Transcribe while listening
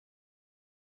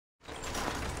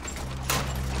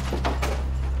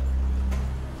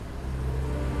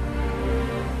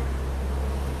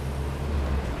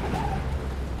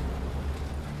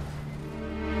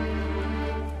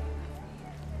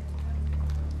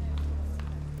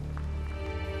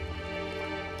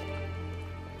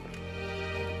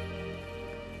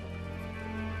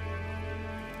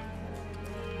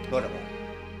骆长官，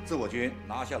自我军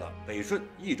拿下了北顺、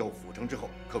益州、阜城之后，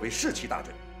可谓士气大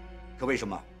振。可为什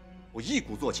么不一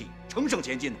鼓作气，乘胜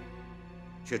前进呢？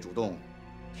却主动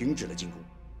停止了进攻，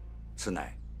此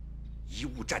乃贻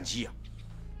误战机啊！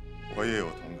我也有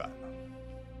同感呐。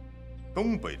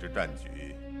东北这战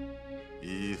局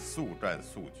以速战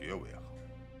速决为好。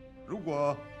如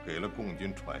果给了共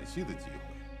军喘息的机会，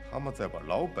他们再把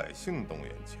老百姓动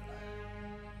员起来，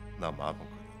那麻烦可就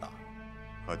大了。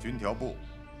可军调部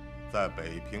在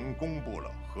北平公布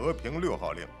了和平6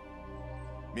号令，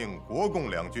命国共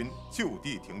两军就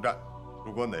地停战。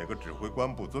如果哪个指挥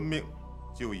官不遵命，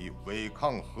就以违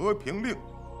抗和平令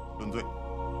论罪。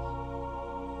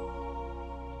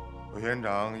委员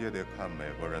长也得看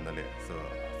美国人的脸色，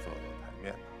做做台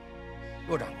面呐。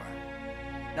骆长官，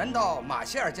难道马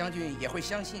歇尔将军也会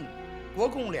相信国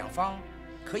共两方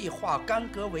可以化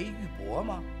干戈为玉帛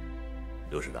吗？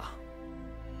刘师长，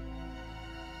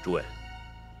诸位，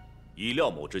以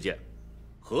廖某之见，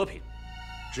和平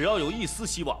只要有一丝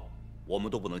希望，我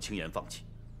们都不能轻言放弃。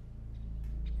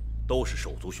都是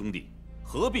手足兄弟，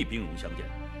何必兵戎相见？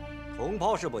同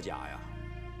胞是不假呀，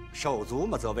手足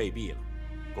嘛则未必了。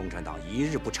共产党一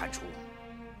日不铲除，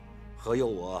何有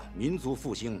我民族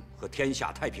复兴和天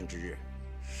下太平之日？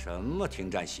什么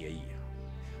停战协议啊，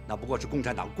那不过是共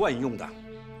产党惯用的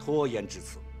拖延之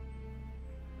词。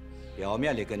表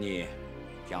面里跟你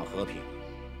讲和平，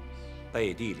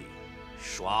背地里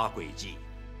耍诡计。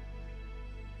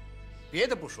别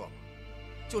的不说，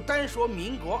就单说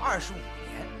民国25年，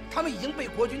他们已经被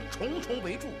国军重重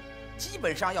围住，基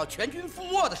本上要全军覆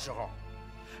没的时候，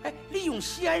利用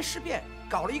西安事变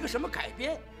搞了一个什么改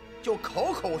编，就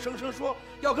口口声声说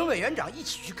要跟委员长一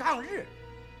起去抗日。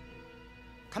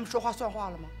他们说话算话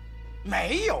了吗？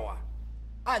没有啊，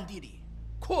暗地里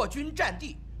扩军占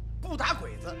地，不打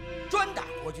鬼子，专打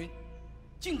国军，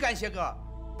净干些个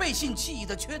背信弃义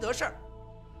的缺德事儿。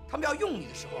他们要用你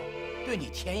的时候，对你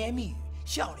甜言蜜语，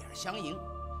笑脸相迎；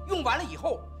用完了以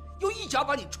后，又一脚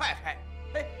把你踹开，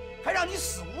还让你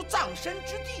死无葬身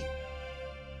之地。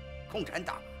共产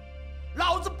党，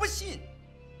老子不信！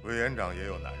委员长也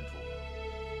有难处。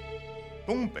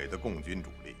东北的共军主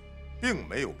力并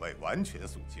没有被完全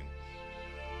肃清，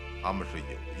他们是有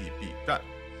意避战。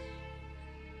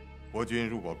国军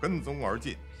如果跟踪而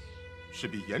进，势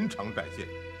必延长战线，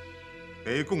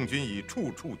给共军以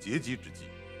处处截击之机。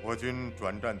我军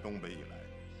转战东北以来，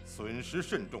损失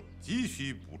甚重，急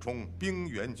需补充兵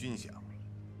员军饷。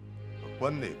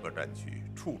关内各战区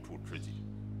处处吃紧，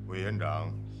委员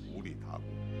长无力他顾。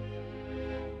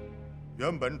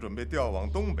原本准备调往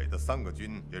东北的3个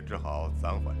军也只好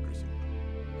暂缓执行了。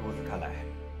如此看来，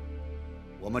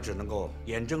我们只能够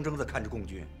眼睁睁地看着共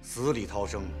军死里逃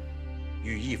生，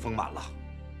羽翼丰满了。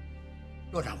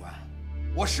骆长官，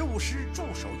我15师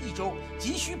驻守益州，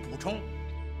急需补充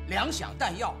粮饷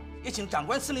弹药，也请长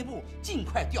官司令部尽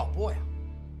快调拨呀。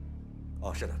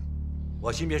哦，是的，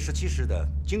我新编17师的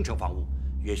京城防务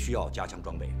也需要加强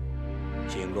装备，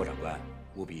请骆长官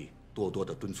务必多多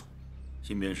的敦促。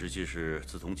新编17师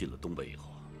自从进了东北以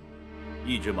后，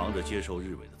一直忙着接收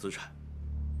日伪的资产，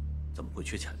怎么会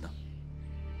缺钱呢？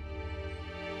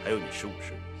还有你15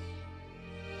师，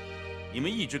你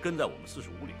们一直跟在我们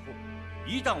45旅后，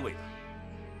一仗未打，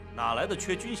哪来的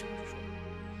缺军饷之说？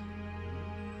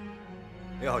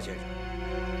廖先生，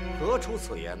何出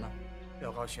此言呢？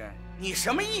廖高轩，你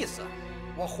什么意思？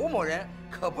我胡某人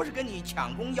可不是跟你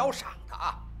抢功邀赏的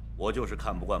啊！我就是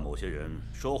看不惯某些人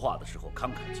说话的时候慷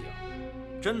慨激昂，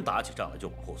真打起仗来就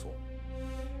往后缩，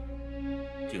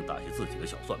净打些自己的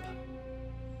小算盘。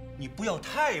你不要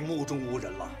太目中无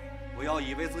人了，不要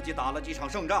以为自己打了几场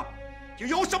胜仗，就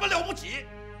有什么了不起。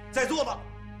在座的，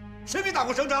谁没打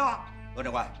过胜仗啊？骆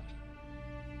长官，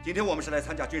今天我们是来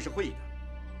参加军事会议的，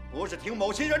不是听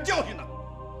某些人教训的。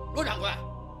骆长官，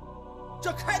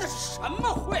这开的是什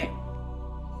么会？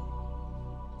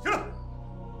行了，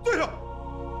对上，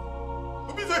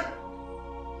都闭嘴！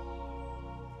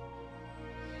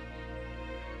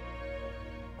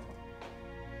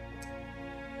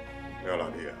廖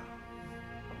老弟啊，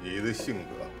你的性格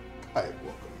太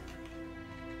过分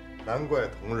了，难怪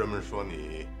同仁们说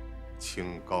你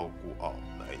清高孤傲，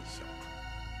难以相处。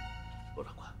骆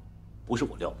长官，不是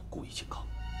我廖某故意清高。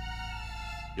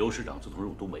刘师长自从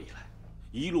入东北以来，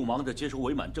一路忙着接收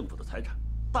伪满政府的财产，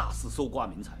大肆搜刮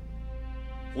民财。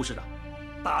胡师长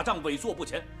打仗猥琐不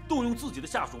前，动用自己的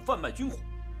下属贩卖军火，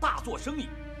大做生意。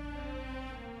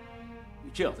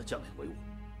你这样的将领为伍，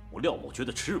我廖某觉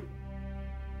得耻辱。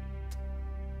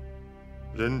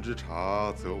人之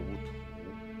察则无徒，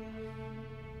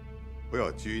不要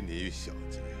拘泥于小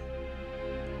节。在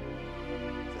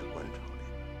官场里，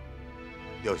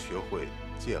要学会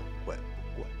见怪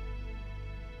不怪。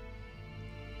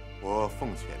我奉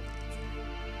劝你一句，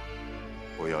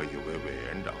不要以为委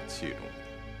员长器重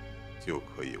你，就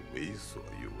可以为所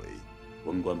欲为。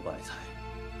文官不爱财，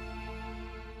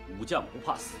武将不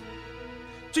怕死，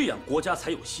这样国家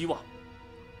才有希望。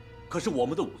可是我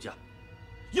们的武将，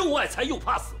又爱财又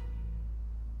怕死，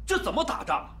这怎么打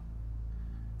仗啊？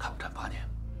抗战8年，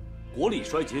国力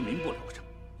衰竭，民不聊生，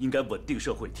应该稳定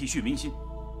社会，体恤民心。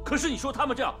可是你说他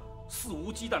们这样肆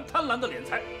无忌惮、贪婪的敛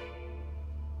财，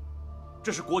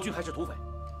这是国军还是土匪？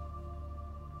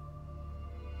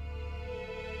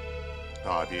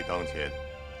大敌当前，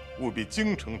务必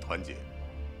精诚团结。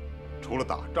除了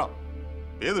打仗，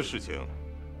别的事情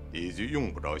已经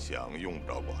用不着想，用不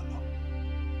着管了。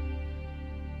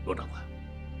罗长官，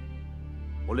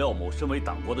我廖某身为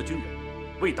党国的军人，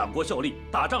为党国效力，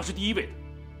打仗是第一位的。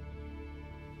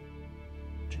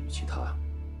至于其他，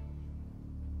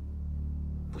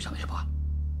不想也罢。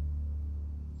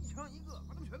一枪一个，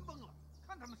把他们全崩了，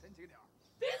看他们神气点儿。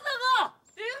丁大哥，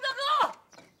丁大哥，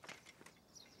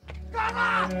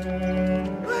嘎子！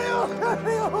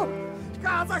哎呦，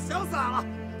嘎子想死了！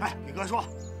哎，给哥说，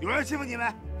有人欺负你没？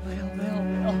没有，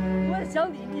我也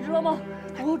想你，你知道吗？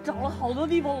我找了好多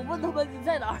地方，我问他们你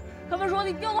在哪儿，他们说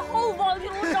你调到后方去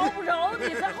了，我找不着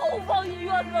你，在后方医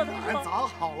院呢。咱早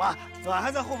好了，咱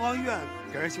还在后方医院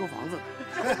给人修房子呢。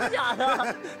真的假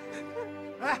的？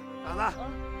哎，嘎子，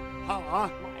看我啊！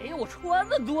哎呀，我穿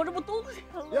的多，这不冬天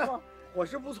了吗？伙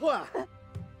食不错啊。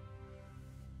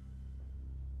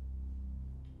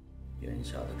眼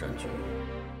下的战局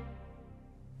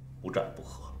不战不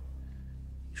和，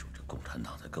你说这共产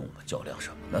党在跟我们较量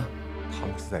什么呢？他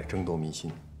们是在争夺民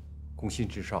心，攻心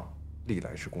至上，历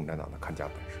来是共产党的看家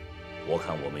本事。我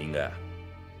看我们应该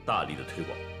大力的推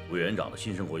广委员长的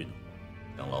新生活运动，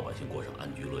让老百姓过上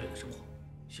安居乐业的生活，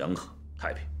祥和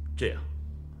太平。这样，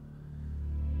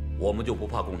我们就不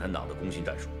怕共产党的攻心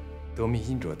战术。得民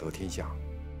心者得天下。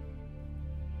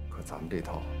可咱们这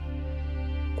套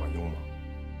管用吗？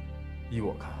依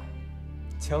我看，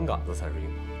枪杆子才是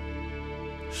硬道。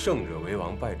胜者为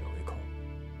王，败者为寇。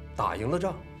打赢了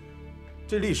仗，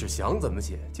这历史想怎么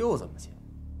写就怎么写。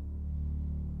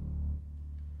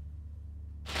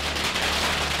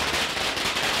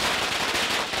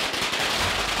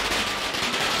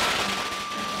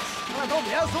那都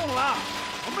别送了，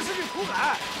我们是去土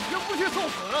改，又不去送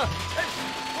死。哎，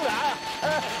不然，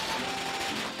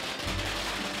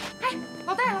哎，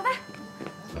老戴，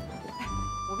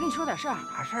我跟你说点事儿。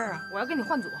啥事儿啊？我要跟你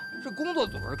换组。这工作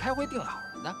组是开会定好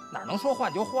了的，哪能说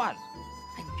换就换呢？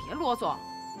哎，你别啰嗦，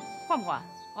换不换？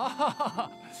啊，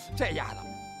这丫头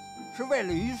是为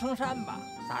了于成山吧？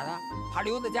咋的？怕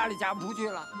留在家里嫁不出去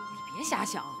了？你别瞎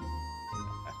想。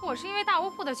我是因为大卧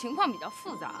铺的情况比较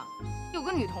复杂，有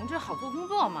个女同志好做工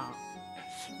作嘛。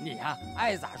你呀，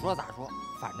爱咋说咋说，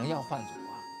反正要换组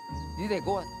啊，你得给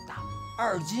我打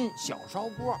2斤小烧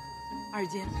锅。2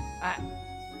斤？哎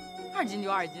，2斤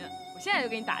就2斤，我现在就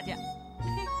给你打去。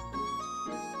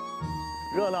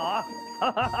热闹啊！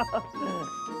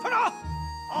团长，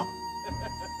好，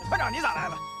团长你咋来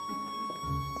了？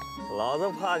老子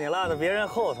怕你落在别人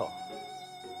后头，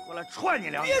过来踹你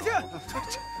2脚。别去，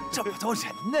这么多人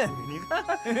呢，你看，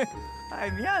爱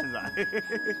面子。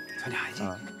团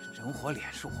长，这人活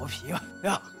脸，树活皮嘛，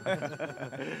呀。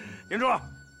营柱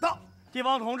到，地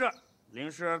方同志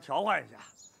临时调换一下，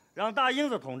让大英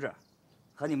子同志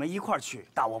和你们一块儿去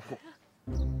大卧铺。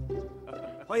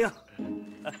欢迎。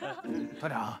团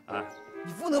长，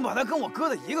你不能把他跟我搁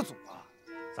在一个组啊！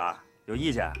咋，有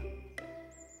意见？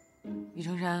于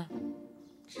成山，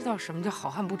知道什么叫好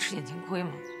汉不吃眼前亏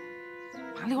吗？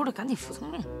麻溜的赶紧服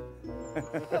从命。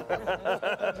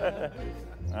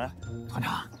团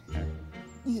长，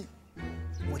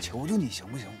我求求你行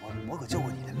不行？我可救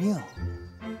过你的命。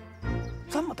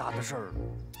这么大的事儿，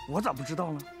我咋不知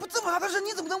道呢？不，这么大的事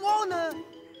你怎么能忘呢？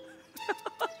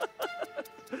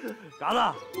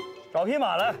嘎子，找匹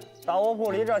马来，大卧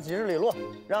铺离这儿几十里路，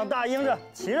让大英子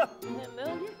骑着。没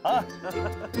问题。啊。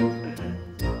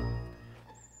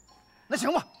那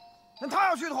行吧，那他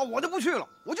要去的话，我就不去了，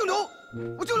我就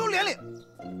留连里。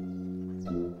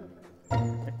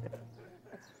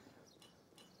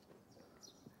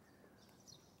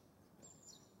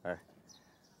哎，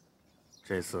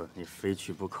这次你非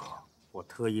去不可，我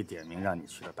特意点名让你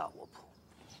去的大卧铺。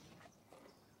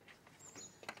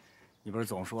你不是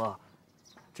总说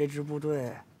这支部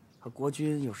队和国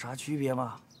军有啥区别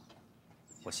吗？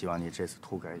我希望你这次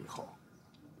突改以后，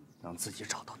能自己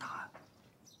找到答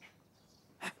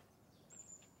案。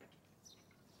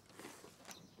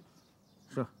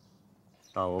是，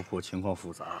大卧铺情况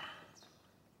复杂，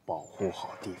保护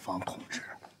好地方同志。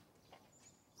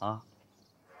啊，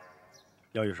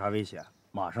要有啥危险，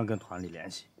马上跟团里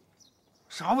联系，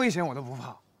啥危险我都不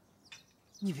怕。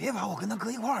你别把我跟他搁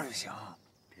一块儿就行。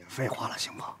别废话了，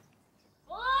行吗？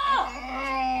我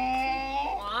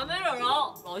还没找着，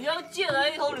老乡借来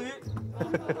一头驴。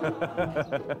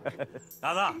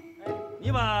达子，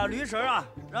你把驴绳啊，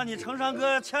让你成山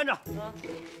哥牵着，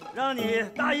让你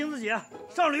大英子姐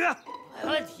上驴。没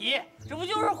问题，这不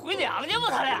就是回娘家吗？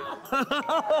他俩。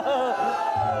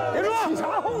别说，起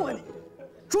啥哄啊你？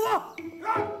出发！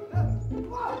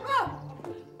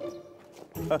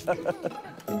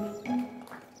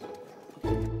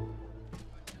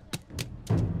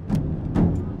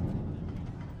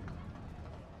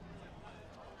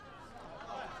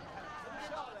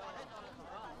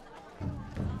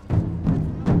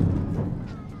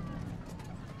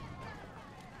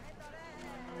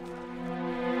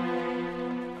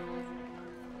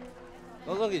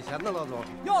老总给钱呢，老总。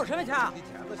要什么钱？给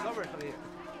钱呢，小本生意。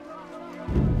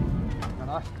看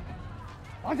来，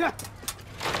往前。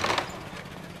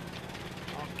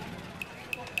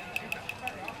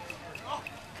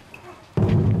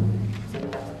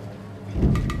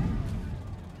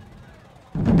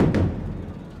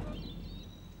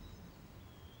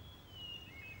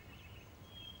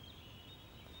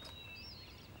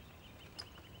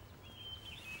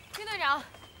金队长，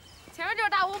前面就是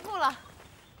大卧铺了。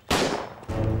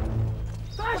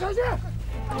再小心！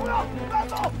大不了，慢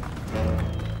走。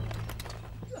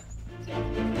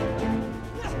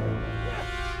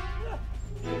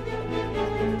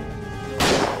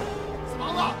死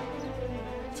膀子，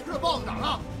吃了豹子胆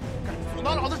了，敢阻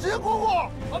挠老子直接过户！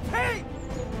我呸！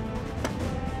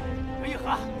刘一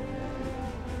和，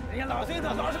人家老孙子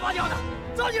老实巴交的，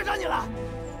早就找你了。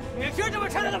你凭什么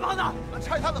拆他的房子？那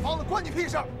拆他的房子关你屁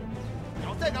事！你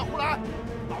要再敢胡来，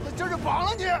老子今儿就绑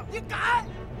了你！你敢！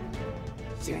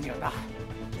刑警的，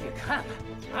你看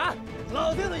看啊，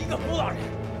老孙子一个胡老人，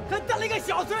还带了一个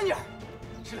小孙女，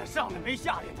吃了上面没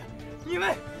下面的，你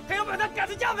们还要把他赶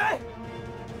出家门？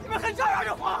你们还照样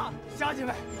着活？乡亲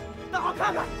们，那好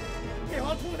看看，这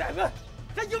帮兔崽子，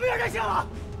他有没有人性了？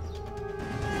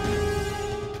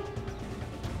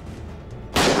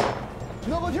你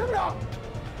给我听着！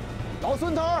老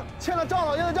孙头欠了赵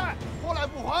老爷的债，拖来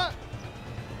不还。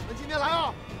我们今天来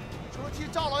啊，说替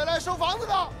赵老爷来收房子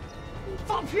的。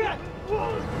放屁！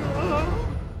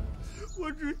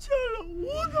我只欠了5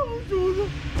套竹子，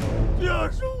就要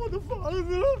收我的房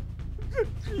子了，真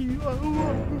是冤枉！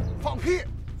放屁！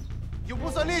又不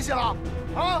算利息了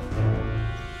啊！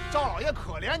赵老爷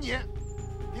可怜你，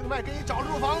另外给你找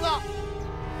住房子。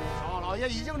赵老爷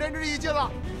已经仁至义尽了，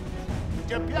你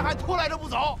这别还拖赖着不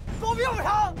走，走并不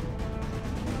成。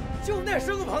就那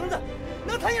收个棚子，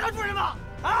能谈得上住人吗？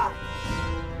啊！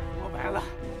说白了，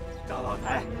赵老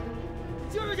太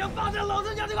就是想霸占老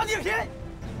子家这块地皮。给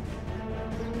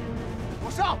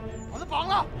我上，把他绑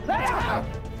了！来呀！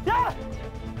呀！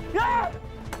呀！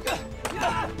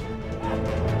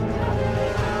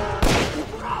你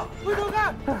不干，回头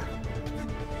干！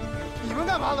你们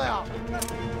干嘛的呀？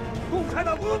共产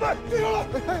党工作队队长了！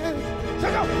下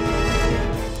去！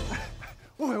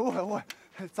误会，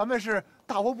咱们是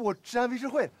大窝部治安维持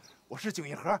会，我是景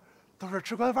一和，都是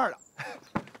吃官饭的。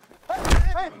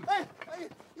哎，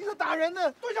你可打人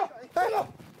呢！蹲下！蹲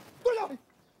下！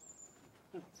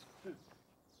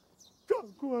长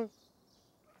官，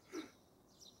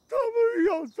他们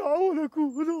要砸我的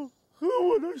骨头和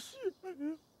我的血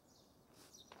呀！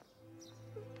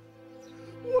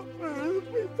我儿子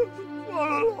被他们抓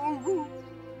了牢固，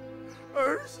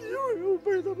儿媳妇又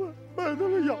被他们卖到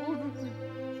了窑子里，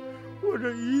我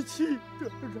这一气得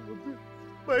上病，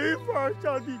没法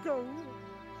下地干活，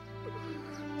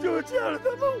就欠了他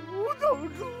们5套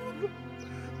竹子，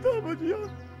他们就要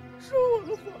收我的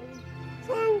房子，拆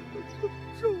我的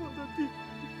收我的地，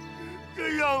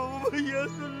这样我们也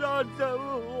是让怎么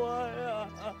活呀？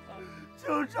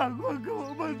求长官给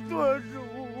我们做主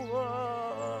啊！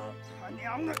他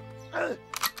娘的！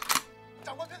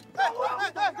长官，张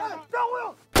无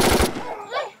用！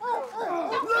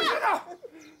冷静点！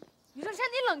于正山，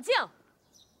你冷静。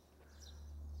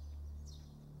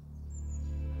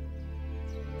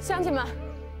乡亲们，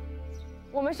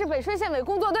我们是北顺县委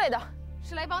工作队的，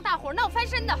是来帮大伙闹翻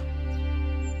身的。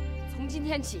从今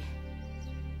天起，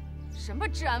什么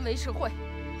治安维持会，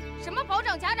什么保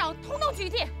长家长，统统取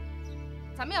缔。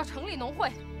咱们要成立农会，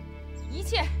一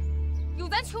切由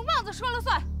咱穷棒子说了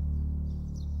算。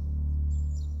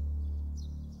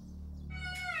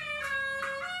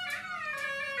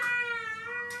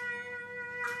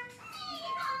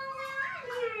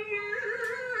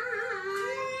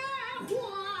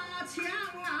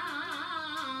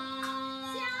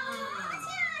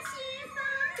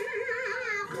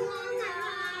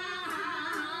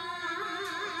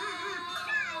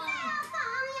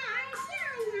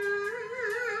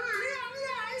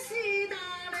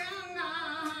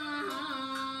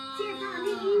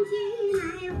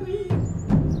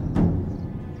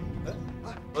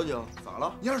老井，咋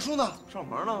了？你二叔呢？上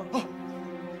房呢。哦，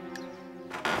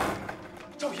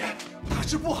赵爷，大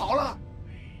事不好了！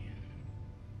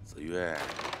子越，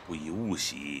不以物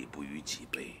喜，不与己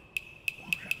悲。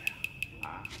慌什么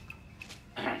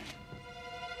呀？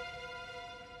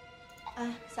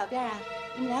啊，小辫啊，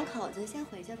你们两口子先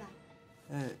回去吧。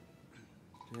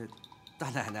这大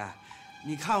奶奶，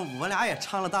你看我俩也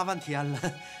唱了大半天了，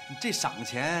这赏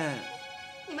钱……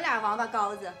你们俩王八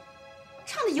羔子，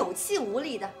唱的有气无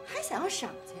力的，还想要赏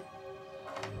钱？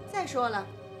再说了，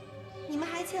你们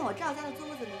还欠我赵家的租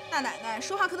子呢。大奶奶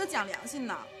说话可得讲良心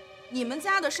呢。你们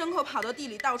家的牲口跑到地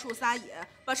里到处撒野，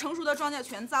把成熟的庄稼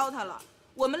全糟蹋了。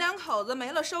我们两口子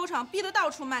没了收成，逼得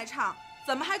到处卖唱，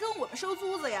怎么还跟我们收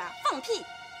租子呀？放屁！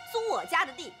租我家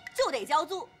的地就得交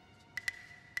租。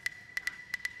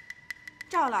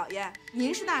赵老爷，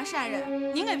您是大善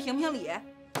人，您给评评理。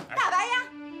大白鸭，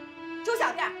周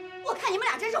小辫，我看你们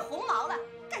俩真是红毛了，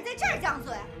敢在这儿犟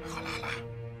嘴。好了好了，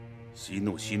息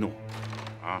怒息怒，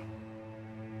啊！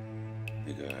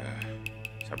那个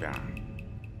小辫儿，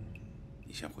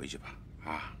你先回去吧，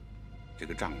啊，这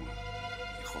个账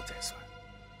以后再算，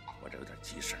我这有点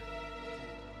急事儿。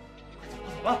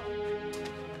走吧。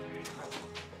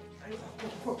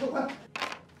快！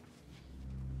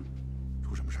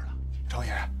出什么事了？赵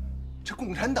爷，这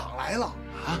共产党来了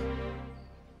啊！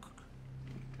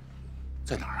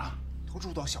在哪儿啊？都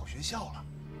住到小学校了，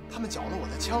他们缴了我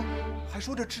的枪，还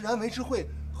说这治安维持会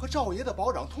和赵爷的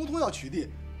保长通通要取缔，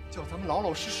叫咱们老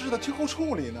老实实的听候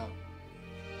处理呢。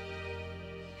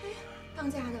哎，当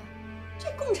家的，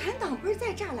这共产党不是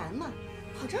在栅栏吗？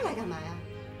跑这儿来干嘛呀？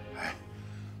哎，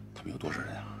他们有多少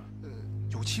人啊？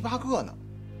有7、8个呢，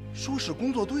说是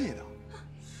工作队的。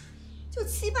就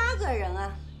7、8个人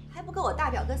啊，还不够我大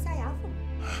表哥塞牙缝。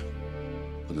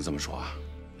不能这么说啊！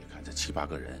别看这7、8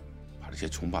个人，把这些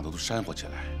穷把子都煽和起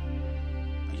来，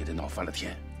那也得闹翻了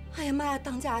天。哎呀妈呀，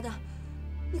当家的，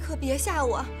你可别吓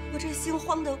我，我这心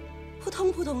慌得扑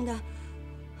通扑通的，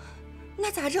那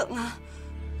咋整啊？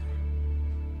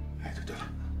哎，对了，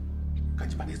赶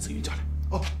紧把那紫云叫来。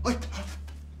哦，哎。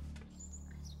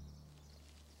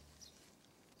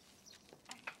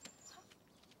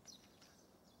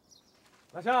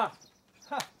老乡，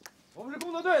嗨，我们是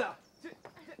工作队的。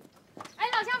哎，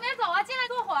老乡别走啊，进来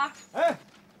坐会儿。哎，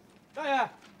大爷，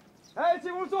哎，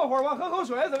进屋坐会儿吧，喝口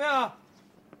水怎么样？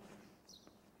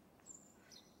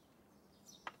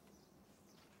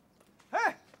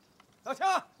哎，老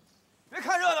乡，别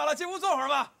看热闹了，进屋坐会儿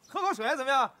吧，喝口水怎么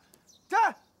样？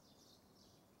站！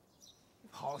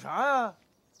跑啥呀？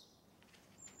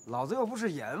老子又不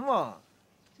是阎王，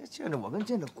这见着我跟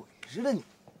见着鬼似的你。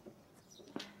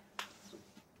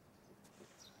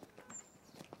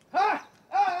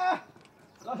哎，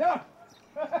老乡，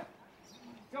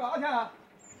干嘛去啊？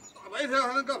大白天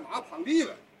还能干嘛？捧地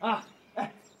呗。啊，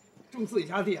哎，种自己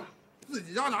家地啊？自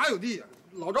己家哪有地呀？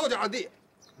老赵家的地。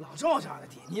老赵家的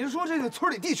地？你是说这个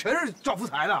村里地全是赵福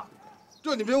才的？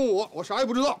这你别问我，我啥也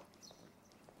不知道。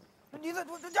你这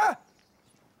站，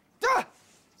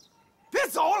别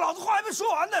走，老子话还没说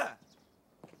完呢。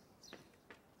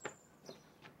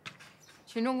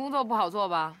群众工作不好做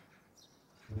吧？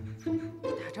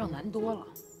打仗难多了。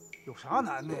有啥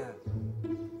难的呀？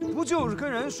不就是跟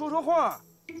人说说话，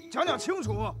讲清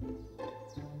楚。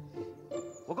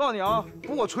我告诉你啊，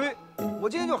不我吹，我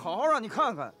今天就好好让你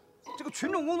看看，这个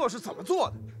群众工作是怎么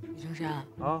做的。李成山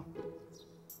啊，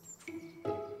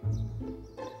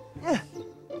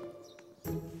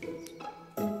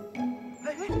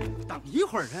等一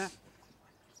会儿呢。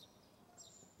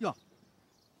哟，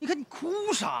你看你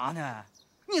哭啥呢？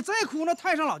你再哭，那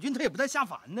太上老君他也不带下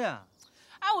凡的呀。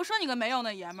哎，我说你个没用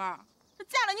的爷们儿，这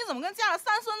嫁了你怎么跟嫁了3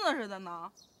孙子似的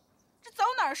呢？这走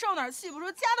哪儿受哪儿气，不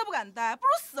说家都不敢待，不如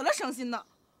死了省心的。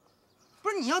不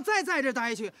是你要再在这待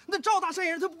下去，那赵大善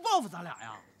人他不报复咱俩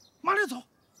呀？马上走。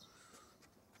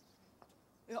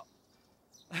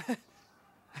哎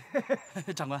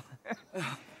呦，长官，哎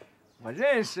呀，我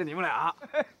认识你们俩。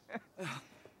哎呀，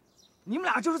你们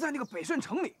俩就是在那个北顺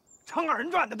城里唱2人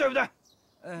转的，对不对？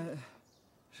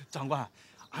长官，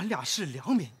俺俩是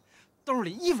良民，兜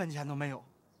里1分钱都没有。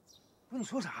不是你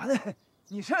说啥呢？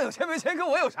你身上有钱没钱跟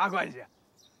我有啥关系？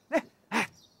哎，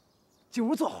进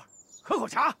屋坐会儿，喝口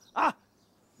茶啊，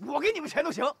我给你们钱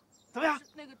都行，怎么样？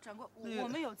那个长官，我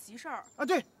们有急事儿啊。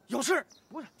对，有事，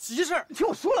不是急事。你听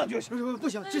我说两句。不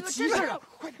行，这急事啊！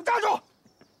快点站住！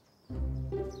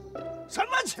什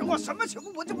么情况？什么情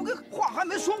况？我这不跟话还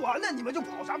没说完呢，你们就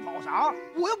跑啥？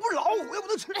我又不是老虎，又不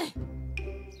能吃。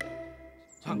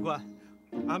长官，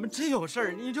俺们真有事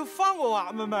儿，你就放过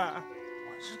俺们呗。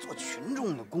我是做群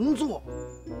众的工作，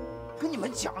跟你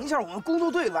们讲一下我们工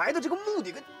作队来的这个目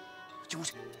的跟就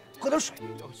是。喝点水。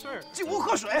有事儿，进屋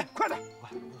喝水，快点！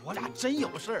我俩真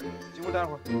有事儿。进屋待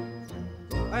会儿。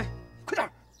哎，快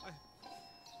点！哎，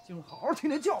进屋好好听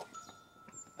听教育，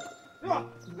对吧？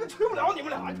那吹不了你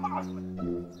们俩，还怕什么？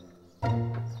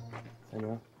大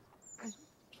娘，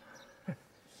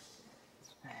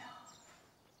哎呀，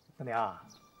大娘，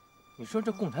你说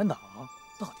这共产党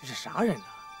到底是啥人呢？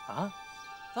啊，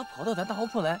咋跑到咱大窝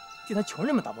铺来替咱穷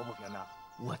人们打抱不平呢？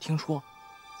我听说，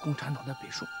共产党在北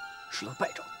宋是个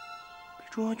败仗，被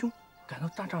中央军赶到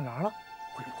大帐栏了，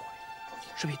会不会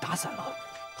是被打散了，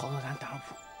逃到咱大窝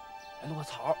铺来落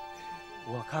草？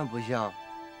我看不像，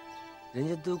人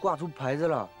家都挂出牌子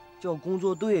了，叫工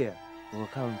作队。我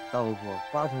看大窝铺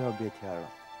8成要被填了。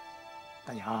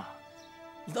大娘，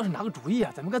你倒是拿个主意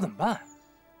啊，咱们该怎么办？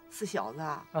死小子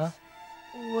啊！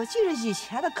我记得以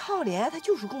前的抗联他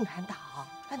就是共产党，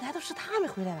难道是他们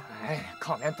回来了？哎，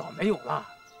抗联早没有了，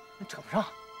那扯不上。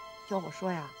要我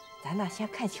说呀，咱呐先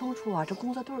看清楚啊，这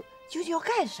工作队究竟要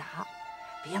干啥，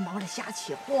别忙着瞎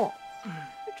起哄。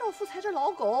赵福才这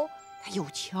老狗，他有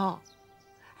枪，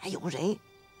还有人，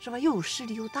是吧？又有势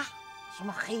力又大，什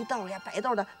么黑道呀、白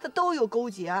道的，他都有勾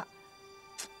结。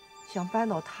想扳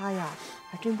倒他呀，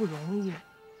还真不容易。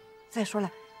再说了，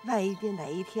万一哪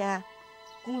一天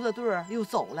工作队又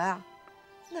走了，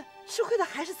那吃亏的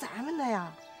还是咱们的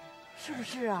呀，是不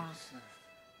是啊？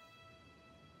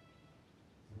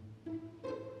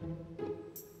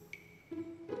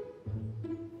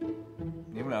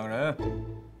你们2个人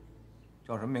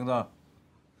叫什么名字？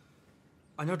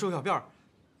俺叫周小辫儿，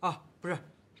啊，不是，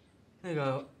那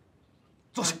个，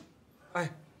坐下。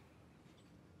哎，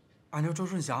俺叫周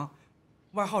顺祥，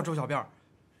外号周小辫儿。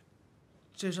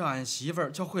这是俺媳妇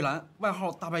儿，叫慧兰，外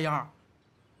号大白鸭。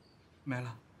没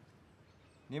了。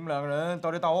你们2个人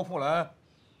到这大窝铺来，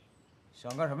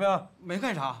想干什么呀？没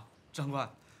干啥，长官，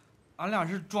俺俩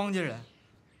是庄稼人，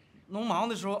农忙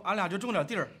的时候俺俩就种点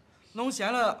地儿，农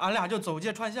闲了俺俩就走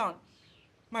街串巷，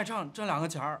卖唱挣2个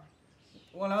钱儿。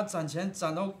我俩攒钱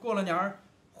攒到过了年儿，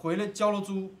回来交了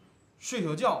租，睡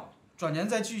宿觉，转年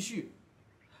再继续。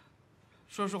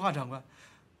说实话，长官，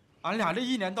俺俩这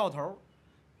1年到头，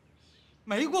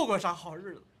没过过啥好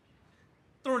日子，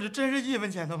兜里真是1分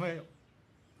钱都没有。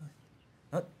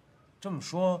这么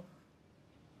说，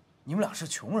你们俩是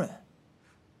穷人？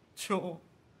穷，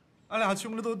俺俩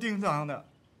穷的都叮当的。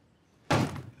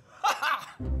哈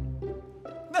哈，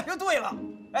那就对了。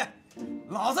哎，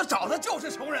老子找的就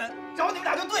是穷人，找你们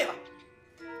俩就对了。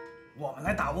我们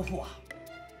来大窝铺啊，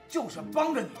就是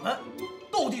帮着你们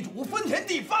斗地主分田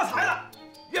地发财的，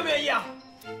愿不愿意啊？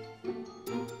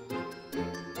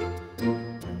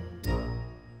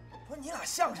不是你俩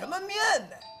像什么面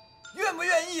呢？愿不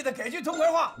愿意的给句痛快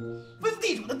话，分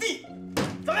地主的地，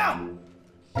怎么样？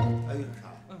哎，于成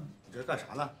山，你这是干啥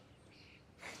呢？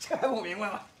这还不明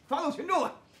白吗？发动群众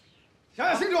啊！想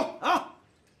想清楚啊！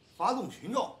发动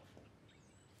群众？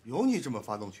有你这么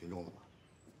发动群众的吗？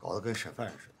搞得跟审犯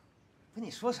人似的。不，你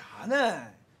说啥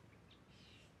呢？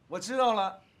我知道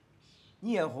了，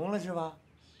你眼红了是吧？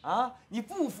啊，你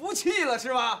不服气了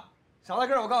是吧？少大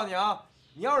个，我告诉你啊，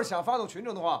你要是想发动群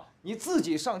众的话，你自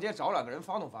己上街找2个人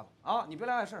发动发动啊！你别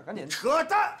来碍事，赶紧。扯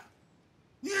淡！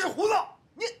你是胡闹！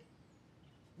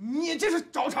你这是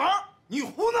找茬！你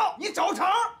胡闹！你找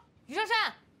茬！于成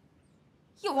山，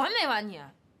有完没完你？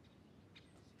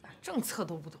连政策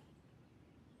都不懂，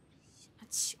瞎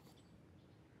起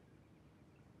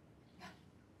哄！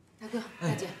大哥、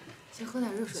大姐，先喝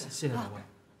点热水。谢谢大哥，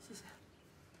谢谢。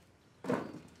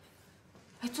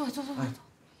哎，坐。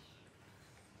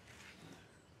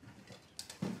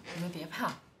你们别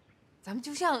怕，咱们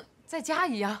就像在家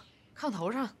一样，炕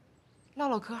头上唠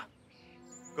唠嗑。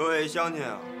各位乡亲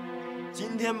啊，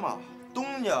今天吧，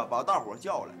东家把大伙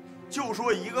叫来，就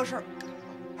说一个事儿。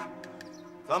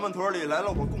咱们屯里来了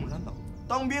伙共产党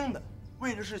当兵的，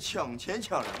为的是抢钱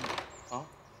抢人的啊，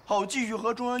好继续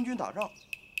和中央军打仗。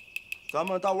咱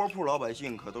们大窝铺老百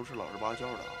姓可都是老实巴交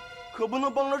的啊，可不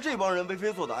能帮着这帮人为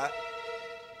非作歹。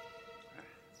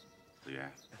子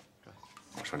元，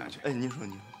我说2句。哎，您说。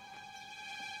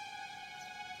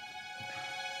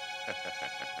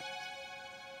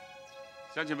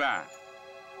乡亲们，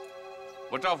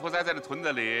我赵福才在这屯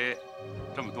子里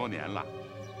这么多年了，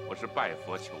我是拜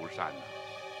佛求善呐，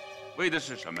为的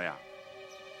是什么呀？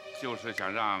就是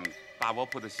想让大窝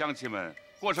铺的乡亲们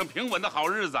过上平稳的好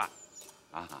日子。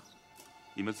啊，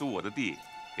你们租我的地，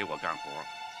给我干活，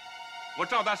我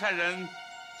赵大善人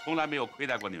从来没有亏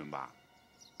待过你们吧？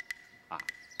啊，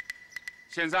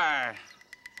现在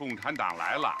共产党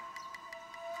来了，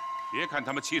别看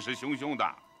他们气势汹汹的。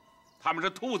他们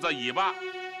是兔子尾巴，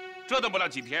折腾不了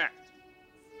几天，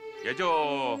也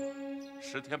就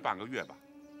10天半个月吧。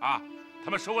啊，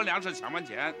他们收完粮食、抢完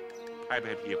钱，拍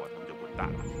拍屁股，他们就滚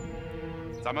蛋了。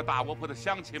咱们大窝铺的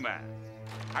乡亲们，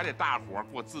还得大伙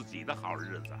过自己的好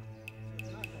日子。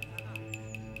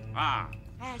啊！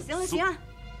哎，行了行，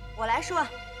我来说，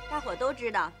大伙都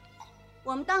知道，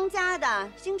我们当家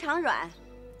的心肠软，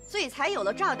所以才有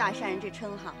了赵大善人这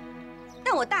称号。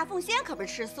但我大凤仙可不是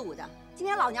吃素的，今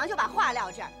天老娘就把话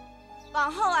撂这儿，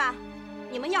往后啊，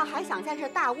你们要还想在这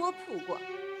大窝铺过，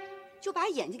就把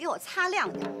眼睛给我擦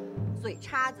亮点，嘴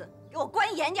叉子给我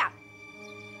关严点。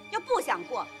要不想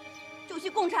过，就去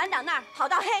共产党那儿跑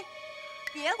到黑，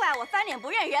别怪我翻脸不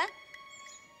认人。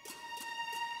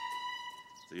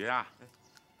子云啊，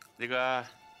那个，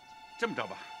这么着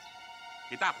吧，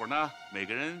给大伙呢每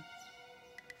个人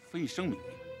分1升米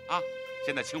啊。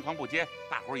现在青黄不接，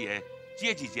大伙也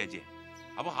接济接济，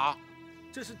好不好？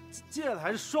这是借的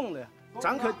还是送的呀？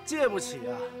咱可借不起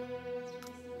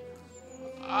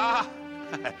啊！啊，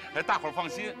大伙放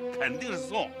心，肯定是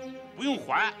送，不用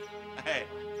还。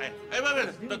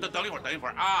等一会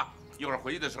儿啊！一会儿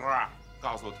回去的时候啊，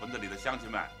告诉屯子里的乡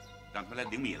亲们，让他们来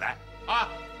领米来啊！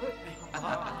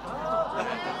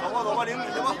走吧，领米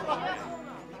去吧。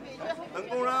等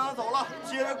工人走了，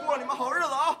接着过你们好日子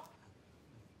啊！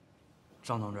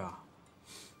张同志，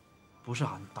不是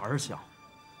俺胆儿小，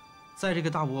在这个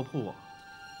大窝铺，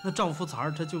那赵福才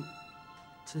他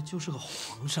就是个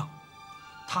皇上，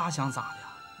他想咋的呀，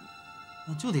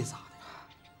那就得咋的。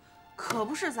可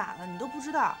不是咋的，你都不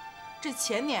知道。这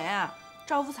前年呀，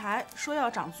赵福才说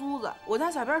要长租子，我家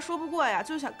小辫说不过呀，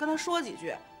就想跟他说几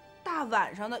句。大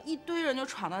晚上的，一堆人就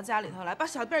闯到家里头来，把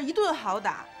小辫一顿好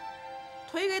打，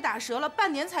腿给打折了，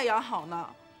半年才养好呢。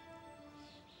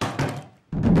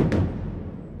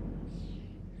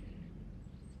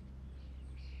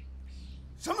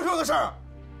什么时候的事儿？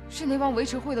是那帮维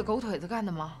持会的狗腿子干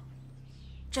的吗？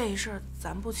这事儿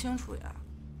咱不清楚呀。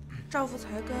赵福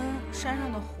才跟山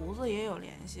上的胡子也有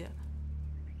联系，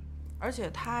而且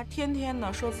他天天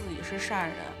的说自己是善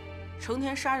人，成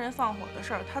天杀人放火的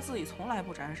事儿他自己从来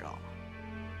不沾手。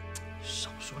少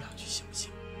说两句行不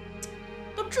行？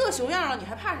都这熊样了，你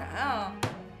还怕啥呀？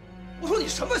我说你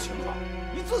什么情况？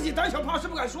你自己胆小怕事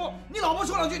不敢说，你老婆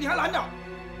说两句你还拦着，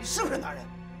你是不是男人？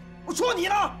我说你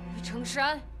呢？于成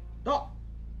山，到，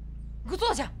你给我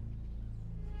坐下。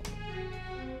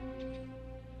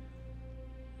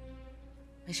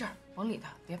没事儿，甭理他，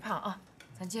别怕啊，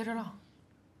咱接着唠。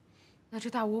那这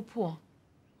大窝铺，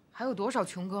还有多少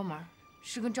穷哥们儿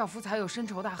是跟赵福才有深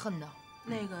仇大恨的？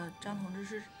那个张同志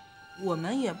是，我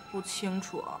们也不清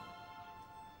楚。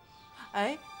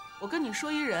哎，我跟你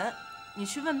说一人，你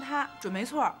去问他准没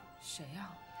错。谁呀？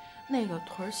那个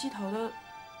屯西头的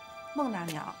孟大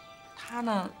娘，她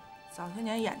呢早些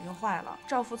年眼睛坏了，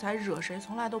赵福才惹谁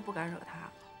从来都不敢惹她。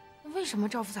那为什么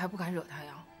赵福才不敢惹她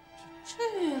呀？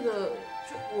这个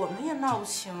我们也闹不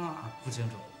清啊。不清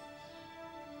楚。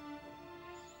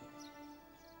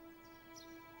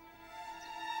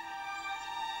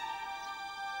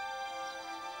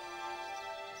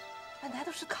俺家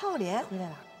都是靠脸回来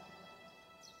了。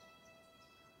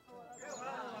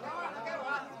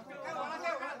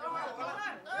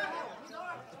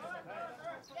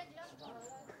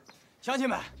乡亲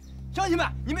们，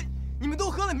你们都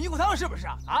喝了迷糊汤是不是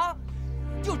啊？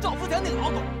就赵福才那个老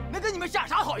狗，能跟你们下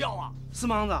啥好药啊？四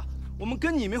莽子，我们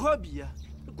跟你没法比，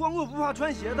光棍不怕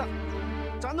穿鞋的，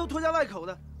咱都拖家带口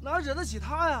的，哪惹得起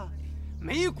他呀？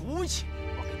没骨气！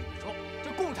我跟你们说，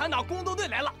这共产党工作队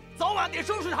来了，早晚得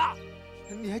收拾他。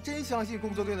你还真相信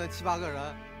工作队的7、8个人？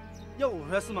要我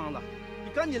说，四莽子，你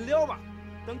赶紧撩吧，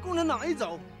等共产党一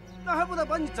走，那还不得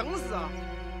把你整死啊？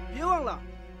别忘了，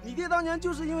你爹当年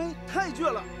就是因为太倔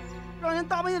了，让人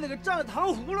大半夜的给占了糖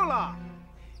葫芦了。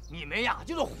你们呀，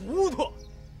就是糊涂！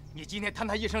你今天贪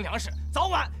他1升粮食，早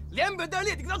晚连本带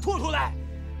利得给他吐出来。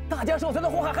大家受财的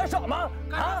祸害还少吗？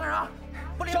干啥？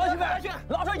不理乡亲们，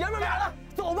老少爷们来了，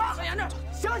走吧！小严着，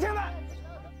乡亲们。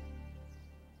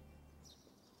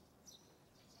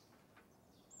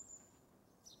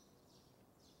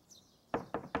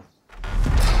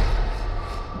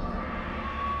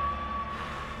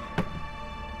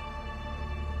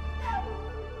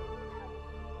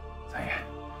三爷，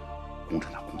共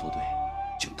产党工作队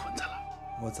进屯子了。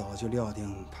我早就料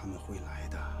定他们会来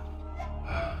的。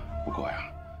不过呀，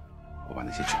我把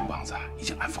那些穷棒子已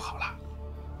经安抚好了，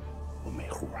我每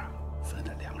户啊分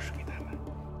了粮食给他们。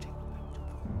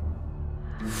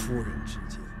妇人之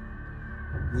见，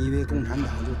你以为共产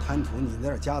党就贪图你那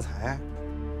点家财，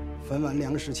分完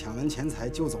粮食抢完钱财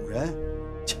就走人？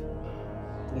切！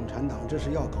共产党这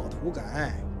是要搞土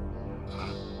改。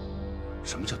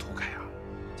什么叫土改啊？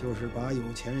就是把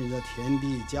有钱人的田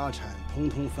地家产统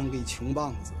统分给穷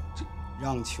棒子，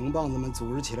让穷棒子们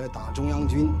组织起来打中央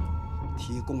军，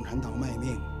替共产党卖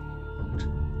命。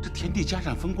这田地家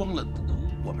产分光了，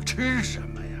我们吃什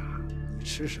么呀？你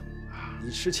吃什么？你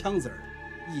吃枪子儿，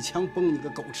一枪崩你个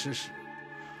狗吃屎！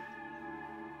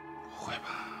不会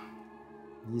吧？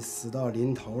你死到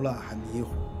临头了还迷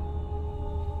糊？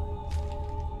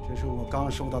这是我刚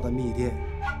收到的密电，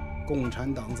共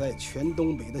产党在全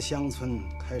东北的乡村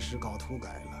开始搞土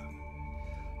改了。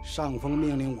上峰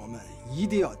命令我们一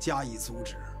定要加以阻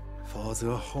止，否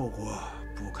则后果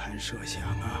不堪设想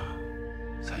啊！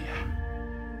三爷，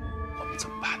我们怎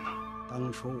么办呢？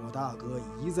当初我大哥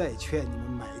一再劝你们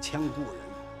买枪雇人，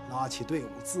拉起队伍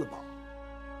自保，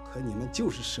可你们就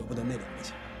是舍不得那2个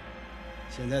钱。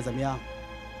现在怎么样？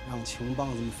让穷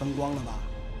棒子们分光了吧？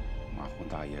马洪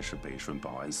大爷是北顺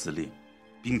保安司令，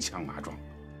兵强马壮，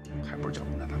还不是叫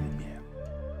共产党给灭了？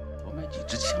我买几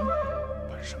支枪，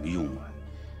管什么用啊？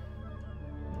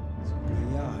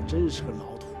你呀，真是个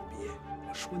老土鳖！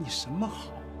我说你什么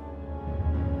好？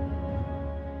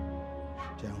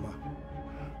这样吧，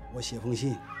我写封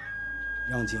信，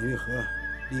让景玉和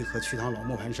立刻去趟老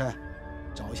磨盘山，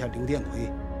找一下刘殿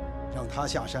魁，让他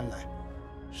下山来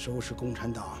收拾共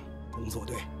产党工作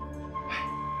队。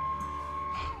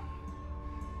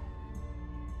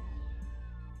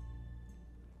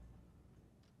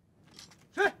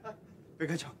谁？别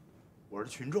开枪！我是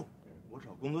群众，我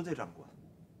找工作队长官。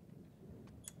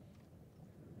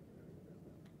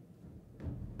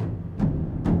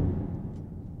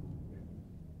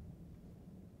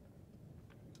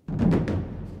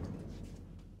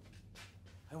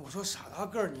哎，我说傻大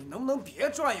个儿，你能不能别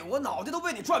转悠？我脑袋都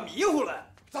被你转迷糊了。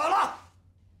咋了？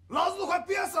老子都快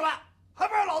憋死了，还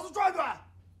不让老子转转？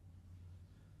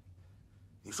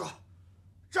你说，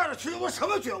这儿的群众都什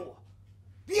么觉悟？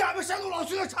比俺们山东老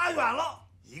区的差远了。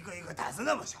一个一个胆子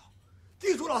那么小，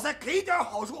地主老三给一点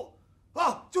好处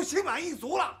啊，就心满意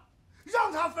足了，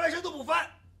让他翻身都不翻，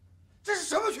这是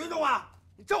什么群众啊？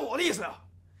你照我的意思啊，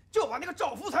就把那个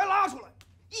赵福才拉出来，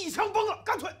一枪崩了，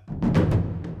干脆。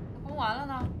那崩完了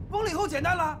呢？崩了以后简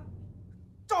单了，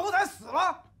赵福才死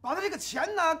了，把他这个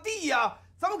钱呐、地呀，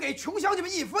咱们给穷乡亲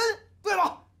们一分，对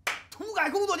吧？土改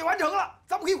工作就完成了，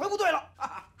咱们可以回部队了。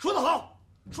说得好，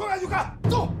说干就干，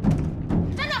走！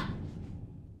站着！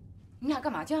你俩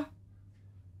干嘛去？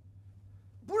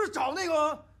不是找那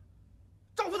个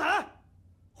赵福才？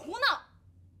胡闹！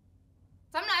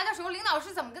咱们来的时候，领导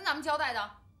是怎么跟咱们交代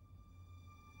的？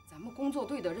咱们工作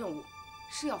队的任务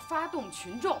是要发动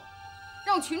群众，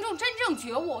让群众真正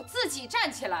觉悟，自己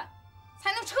站起来，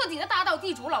才能彻底的打倒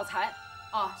地主老财。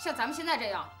啊，像咱们现在这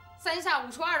样3下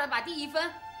5除2的把地一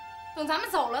分，等咱们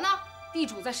走了呢，地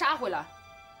主再杀回来，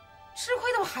吃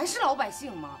亏的不还是老百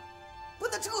姓吗？不，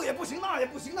那这也不行，那也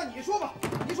不行，那你说吧，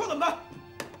你说怎么办？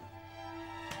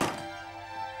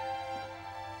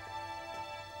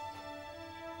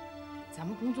咱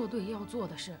们工作队要做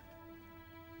的是，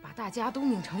把大家都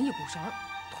拧成一股绳，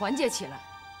团结起来，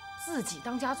自己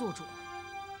当家做主，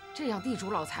这样地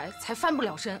主老财才翻不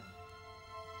了身。你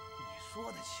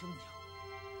说的轻巧，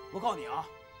我告诉你啊，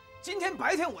今天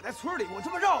白天我在村里，我这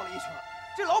么绕了一圈，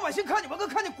这老百姓看你们跟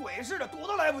看见鬼似的，躲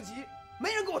都来不及，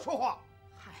没人跟我说话。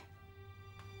嗨，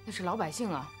那是老百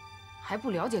姓啊，还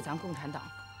不了解咱共产党，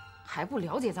还不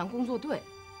了解咱工作队。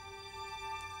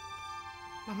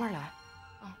慢慢来。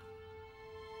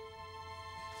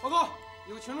报告，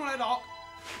有群众来找。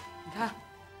你看，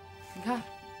你看，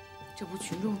这不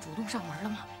群众主动上门了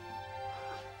吗？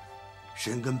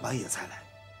深更半夜才来，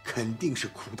肯定是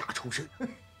苦大仇深。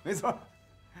没错。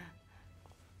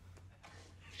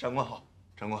长官好，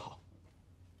长官好。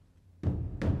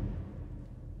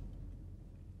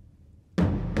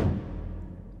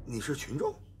你是群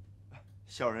众？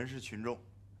小人是群众。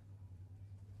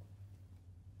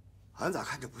俺咋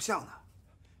看着不像呢？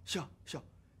像。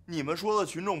你们说的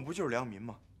群众不就是良民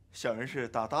吗？小人是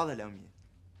大大的良民。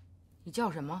你叫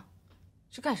什么？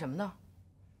是干什么的？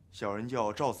小人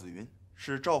叫赵子云，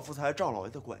是赵福才赵老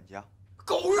爷的管家。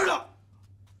狗日的！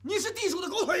你是地主的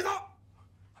狗腿子！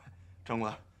长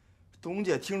官，东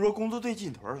家听说工作队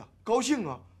进屯了，高兴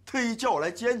啊，特意叫我来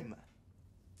接你们。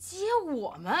接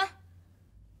我们？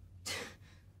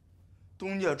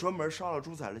东家专门杀了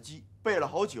猪宰了鸡，备了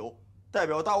好酒，代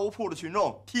表大卧铺的群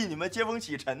众替你们接风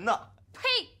洗尘呢。呸！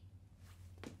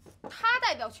他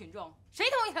代表群众，谁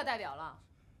同意他代表了？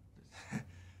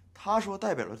他说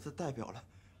代表了，他代表了，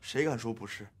谁敢说不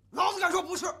是？老子敢说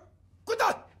不是！滚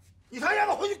蛋！你他娘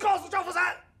的回去告诉赵福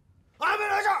才，俺们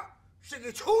来这儿是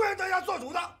给穷人当家做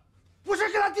主的，不是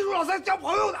跟他地主老三交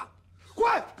朋友的。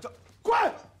滚！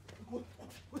滚！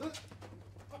滚！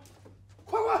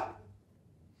快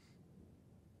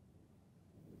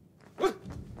滚！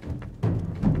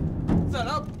再下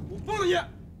来，我崩了你！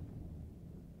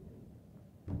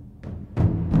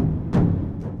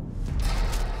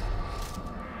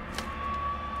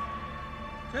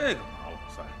这个马老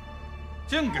三，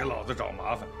净给老子找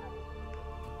麻烦。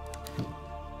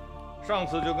上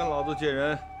次就跟老子借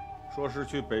人，说是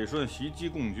去北顺袭击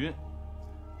共军，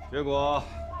结果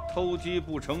偷鸡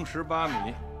不成18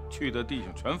米，去的弟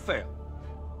兄全废了。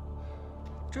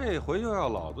这回又要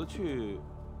老子去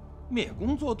灭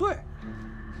工作队，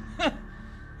哼！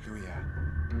刘爷，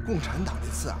共产党这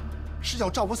次啊，是要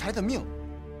赵福才的命，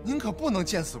您可不能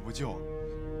见死不救。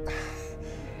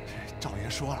赵爷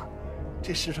说了，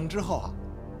这事成之后啊，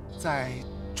再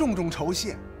重重酬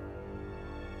谢。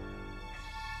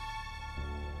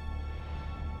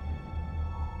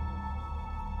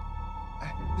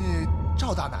哎，那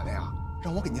赵大奶奶呀，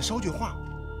让我给您捎句话，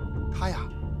她呀，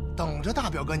等着大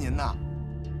表哥您呢。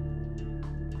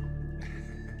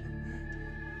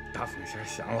大凤仙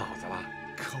想老子了，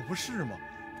可不是嘛，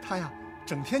她呀，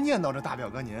整天念叨着大表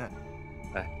哥您。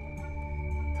哎，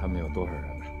他们有多少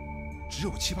人呢？只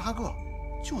有7、8个，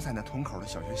就在那屯口的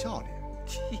小学校里。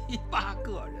7、8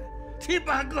个人，7、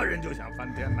8个人就想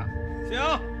翻天呐？行，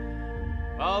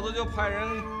老子就派人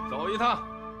走一趟。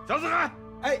小四海，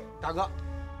哎，大哥，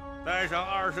带上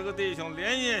20个弟兄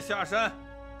连夜下山，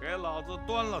给老子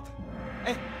端了他。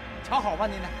哎，瞧好吧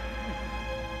您呢？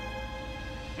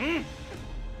嗯。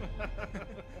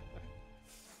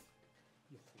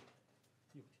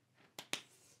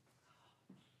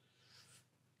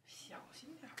小心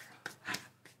点啊！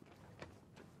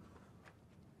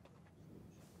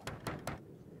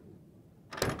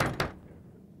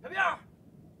小辫儿，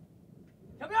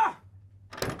小辫儿，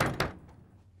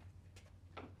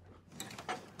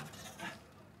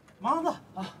忙子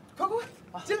啊，快快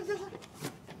快，进来进来。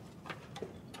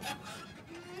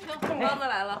凤刚子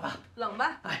来了，冷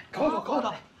吧？哎，口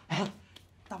口。哎，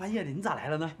大半夜的你咋来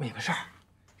了呢？问你个事儿，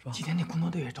今天那工作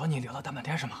队找你聊了大半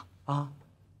天是吗？啊，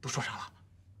都说啥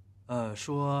了？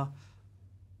说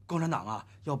共产党啊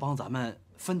要帮咱们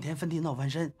分田分地闹翻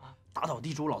身，打倒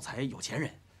地主老财有钱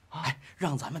人，哎，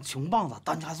让咱们穷棒子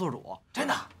当家做主。真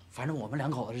的？反正我们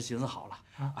2口子是寻思好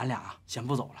了，俺俩啊先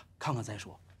不走了，看看再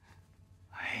说。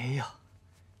哎呀，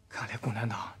看来共产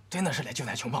党真的是来救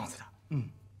咱穷棒子的。嗯，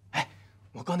哎，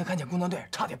我刚才看见工作队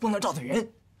差点崩了赵子云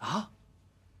啊！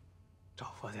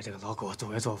赵佛在这个老狗作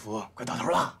威作福，快到头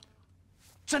了。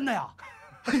真的呀？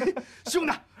兄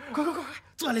弟，快，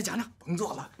坐下来讲讲。甭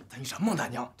坐了，咱一声孟大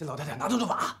娘，这老太太拿得住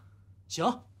吧？行。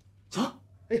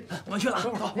哎，我们去了。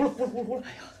呼了。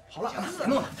哎呀，好了，别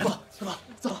弄了，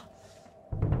走。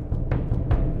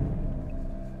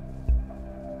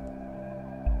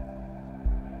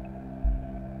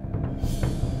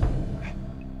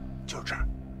就是这儿，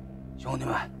兄弟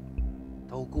们，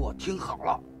都给我听好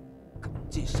了，赶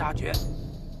尽杀绝，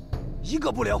一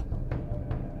个不留。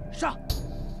上！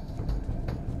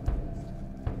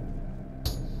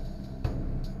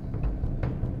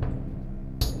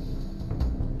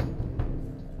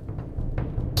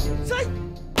谁？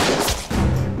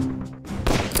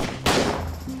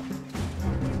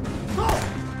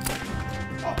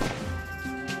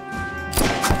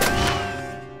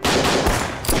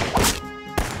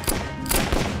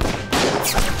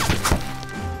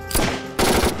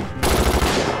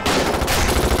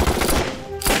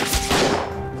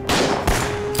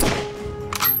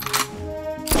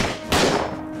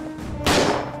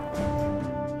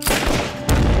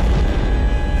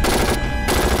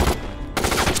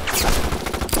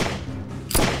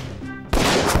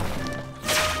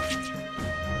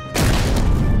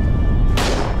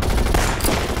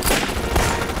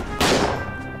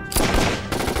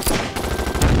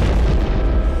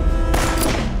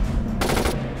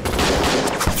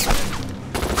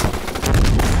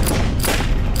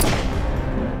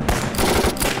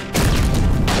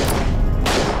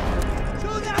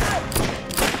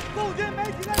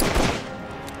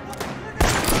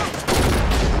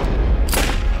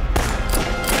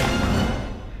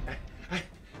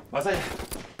马三爷，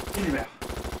听见没有？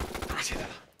打起来了！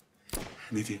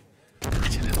你听，打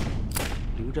起来了！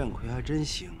刘占奎还真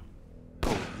行，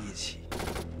够义气。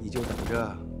你就等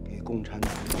着给共产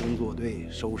党的工作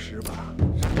队收尸吧。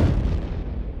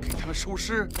给他们收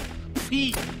尸？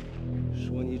呸！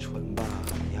说你蠢吧，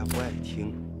你还不爱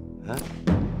听。啊，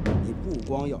你不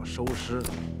光要收尸，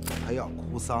还要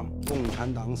哭丧。共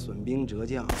产党损兵折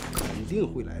将，肯定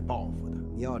会来报复的。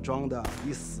你要装的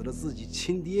比死了自己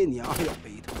亲爹娘还要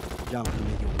悲痛，让他们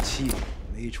有气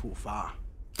没处发。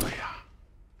对呀，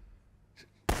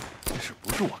这事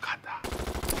不是我干的，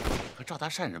和赵大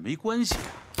善人没关系啊。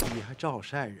你还赵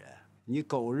善人，你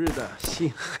狗日的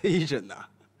心黑着呢。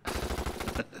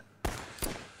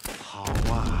好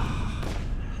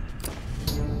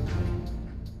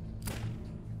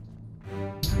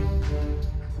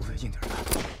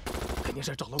肯定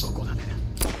是赵老狗勾搭来的。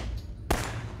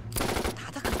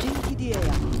他可真激烈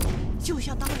呀，就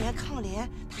像当年抗联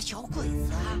他小鬼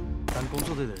子啊。咱工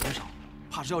作队的人少，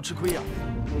怕是要吃亏呀。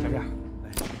小辫，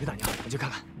哎，你别打烊，我去看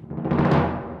看。